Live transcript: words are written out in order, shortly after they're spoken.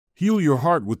Heal your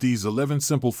heart with these 11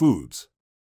 simple foods.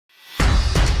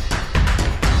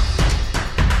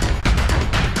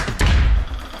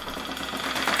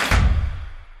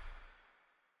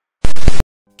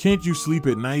 Can't you sleep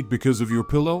at night because of your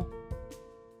pillow?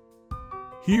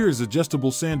 Here is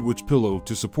adjustable sandwich pillow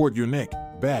to support your neck,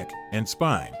 back, and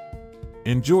spine.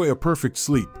 Enjoy a perfect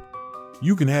sleep.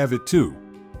 You can have it too.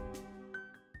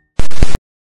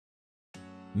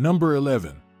 Number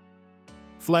 11.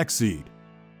 Flaxseed.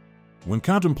 When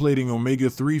contemplating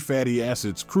omega-3 fatty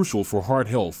acids crucial for heart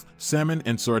health, salmon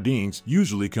and sardines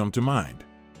usually come to mind.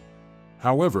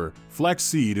 However,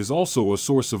 flaxseed is also a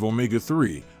source of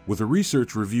omega-3, with a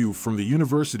research review from the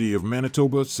University of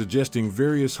Manitoba suggesting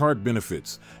various heart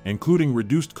benefits, including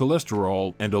reduced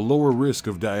cholesterol and a lower risk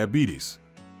of diabetes.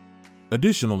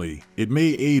 Additionally, it may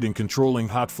aid in controlling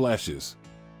hot flashes.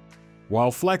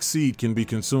 While flaxseed can be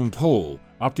consumed whole,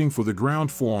 opting for the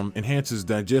ground form enhances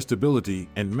digestibility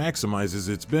and maximizes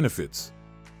its benefits.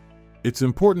 It's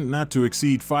important not to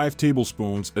exceed 5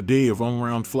 tablespoons a day of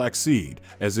unground flaxseed,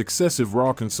 as excessive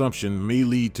raw consumption may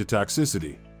lead to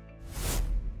toxicity.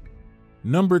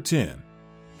 Number 10.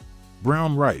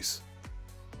 Brown rice.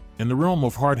 In the realm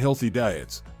of heart-healthy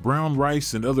diets, brown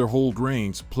rice and other whole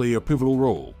grains play a pivotal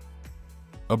role.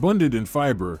 Abundant in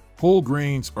fiber, whole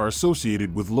grains are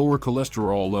associated with lower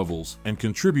cholesterol levels and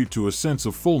contribute to a sense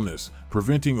of fullness,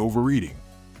 preventing overeating.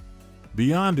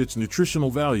 Beyond its nutritional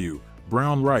value,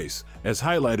 brown rice, as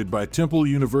highlighted by Temple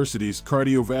University's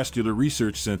Cardiovascular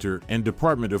Research Center and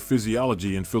Department of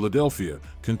Physiology in Philadelphia,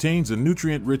 contains a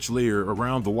nutrient-rich layer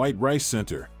around the white rice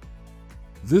center.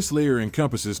 This layer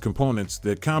encompasses components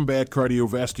that combat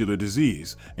cardiovascular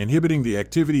disease, inhibiting the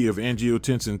activity of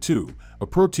angiotensin II, a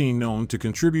protein known to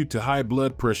contribute to high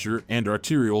blood pressure and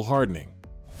arterial hardening.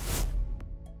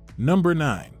 Number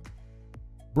 9.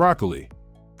 Broccoli.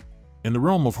 In the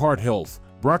realm of heart health,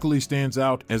 broccoli stands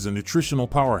out as a nutritional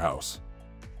powerhouse.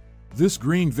 This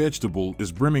green vegetable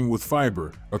is brimming with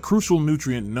fiber, a crucial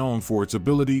nutrient known for its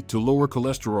ability to lower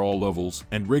cholesterol levels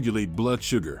and regulate blood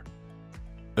sugar.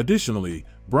 Additionally,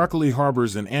 broccoli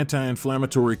harbors an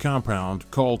anti-inflammatory compound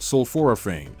called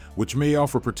sulforaphane, which may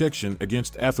offer protection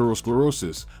against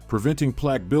atherosclerosis, preventing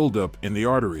plaque buildup in the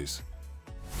arteries.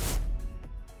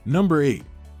 Number 8.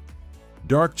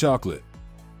 Dark chocolate.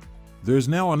 There's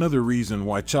now another reason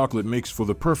why chocolate makes for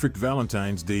the perfect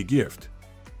Valentine's Day gift.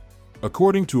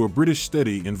 According to a British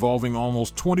study involving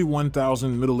almost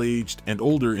 21,000 middle-aged and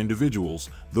older individuals,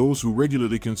 those who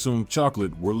regularly consumed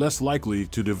chocolate were less likely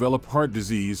to develop heart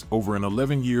disease over an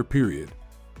 11-year period.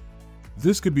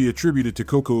 This could be attributed to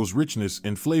cocoa's richness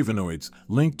in flavonoids,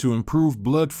 linked to improved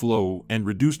blood flow and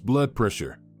reduced blood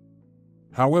pressure.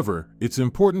 However, it's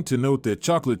important to note that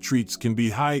chocolate treats can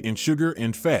be high in sugar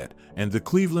and fat, and the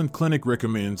Cleveland Clinic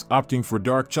recommends opting for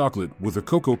dark chocolate with a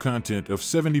cocoa content of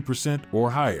 70% or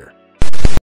higher.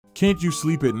 Can't you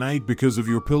sleep at night because of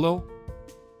your pillow?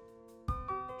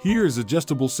 Here is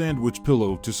adjustable sandwich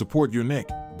pillow to support your neck,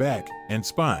 back, and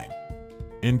spine.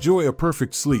 Enjoy a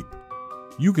perfect sleep.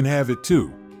 You can have it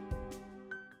too.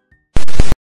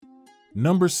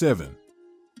 Number 7.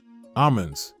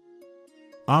 Almonds.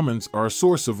 Almonds are a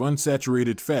source of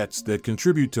unsaturated fats that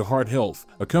contribute to heart health,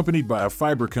 accompanied by a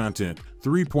fiber content,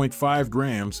 3.5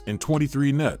 grams in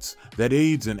 23 nuts, that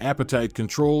aids in appetite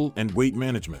control and weight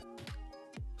management.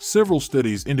 Several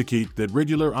studies indicate that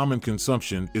regular almond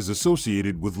consumption is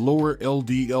associated with lower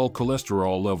LDL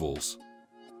cholesterol levels.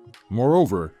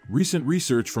 Moreover, recent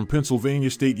research from Pennsylvania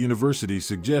State University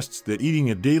suggests that eating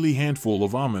a daily handful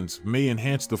of almonds may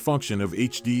enhance the function of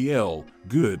HDL,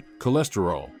 good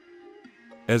cholesterol.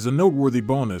 As a noteworthy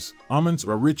bonus, almonds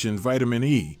are rich in vitamin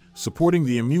E, supporting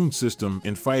the immune system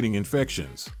in fighting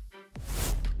infections.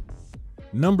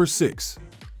 Number 6.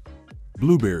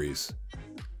 Blueberries.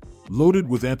 Loaded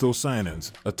with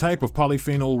anthocyanins, a type of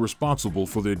polyphenol responsible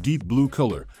for their deep blue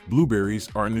color, blueberries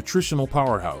are a nutritional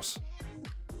powerhouse.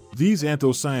 These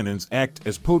anthocyanins act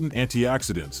as potent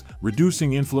antioxidants,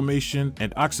 reducing inflammation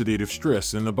and oxidative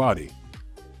stress in the body.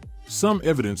 Some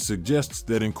evidence suggests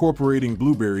that incorporating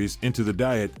blueberries into the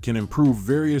diet can improve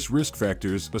various risk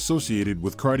factors associated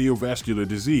with cardiovascular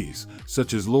disease,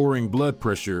 such as lowering blood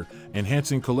pressure,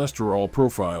 enhancing cholesterol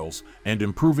profiles, and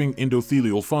improving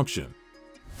endothelial function.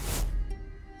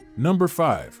 Number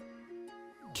 5.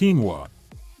 Quinoa.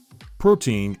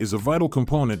 Protein is a vital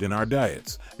component in our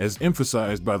diets, as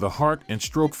emphasized by the Heart and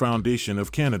Stroke Foundation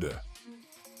of Canada.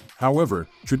 However,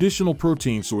 traditional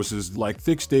protein sources like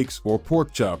thick steaks or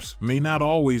pork chops may not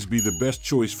always be the best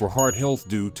choice for heart health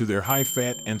due to their high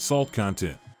fat and salt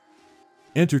content.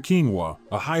 Enter quinoa,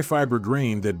 a high-fiber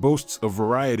grain that boasts a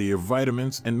variety of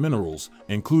vitamins and minerals,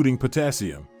 including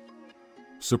potassium.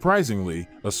 Surprisingly,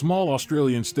 a small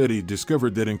Australian study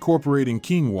discovered that incorporating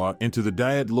quinoa into the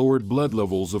diet lowered blood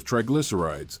levels of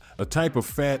triglycerides, a type of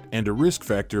fat and a risk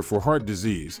factor for heart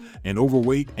disease, in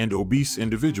overweight and obese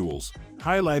individuals,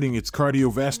 highlighting its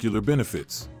cardiovascular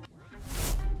benefits.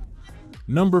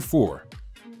 Number 4.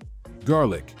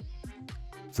 Garlic.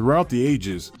 Throughout the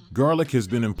ages, garlic has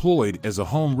been employed as a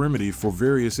home remedy for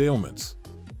various ailments.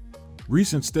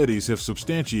 Recent studies have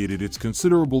substantiated its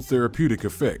considerable therapeutic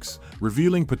effects,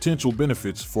 revealing potential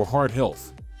benefits for heart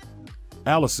health.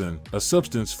 Allicin, a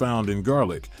substance found in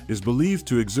garlic, is believed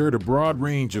to exert a broad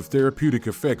range of therapeutic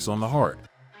effects on the heart.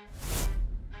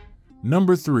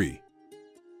 Number 3.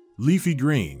 Leafy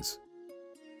greens.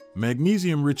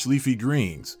 Magnesium-rich leafy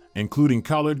greens, including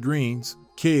collard greens,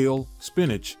 kale,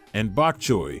 spinach, and bok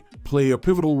choy, play a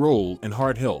pivotal role in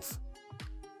heart health.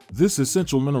 This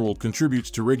essential mineral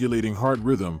contributes to regulating heart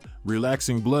rhythm,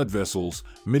 relaxing blood vessels,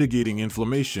 mitigating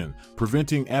inflammation,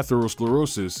 preventing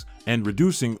atherosclerosis, and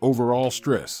reducing overall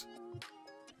stress.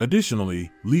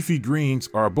 Additionally, leafy greens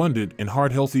are abundant in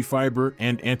heart-healthy fiber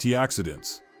and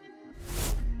antioxidants.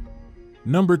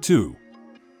 Number 2.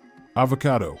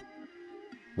 Avocado.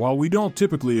 While we don't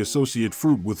typically associate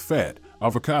fruit with fat,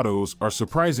 avocados are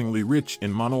surprisingly rich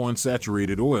in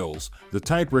monounsaturated oils, the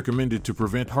type recommended to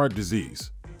prevent heart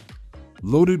disease.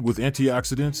 Loaded with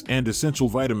antioxidants and essential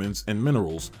vitamins and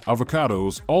minerals,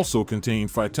 avocados also contain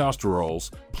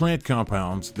phytosterols, plant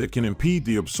compounds that can impede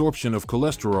the absorption of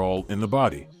cholesterol in the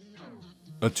body.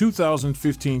 A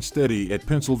 2015 study at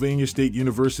Pennsylvania State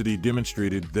University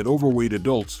demonstrated that overweight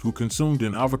adults who consumed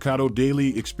an avocado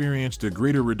daily experienced a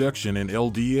greater reduction in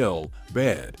LDL,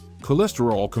 bad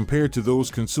cholesterol compared to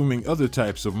those consuming other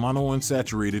types of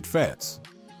monounsaturated fats.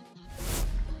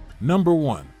 Number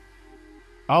 1.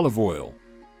 Olive oil.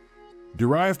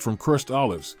 Derived from crushed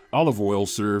olives, olive oil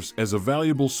serves as a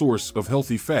valuable source of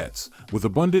healthy fats, with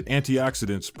abundant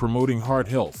antioxidants promoting heart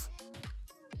health.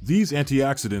 These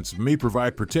antioxidants may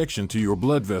provide protection to your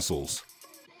blood vessels.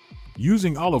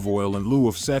 Using olive oil in lieu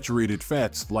of saturated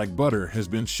fats like butter has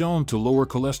been shown to lower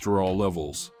cholesterol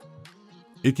levels.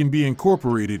 It can be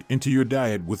incorporated into your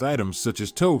diet with items such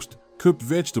as toast, cooked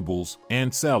vegetables,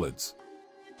 and salads.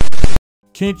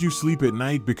 Can't you sleep at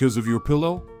night because of your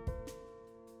pillow?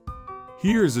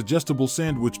 Here is an adjustable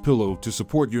sandwich pillow to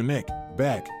support your neck,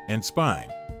 back, and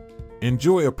spine.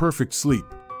 Enjoy a perfect sleep.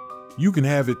 You can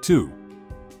have it too.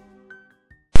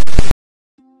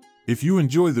 If you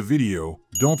enjoy the video,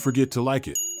 don't forget to like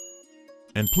it.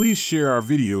 And please share our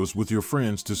videos with your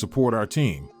friends to support our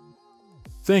team.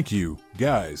 Thank you,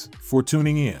 guys, for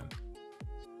tuning in.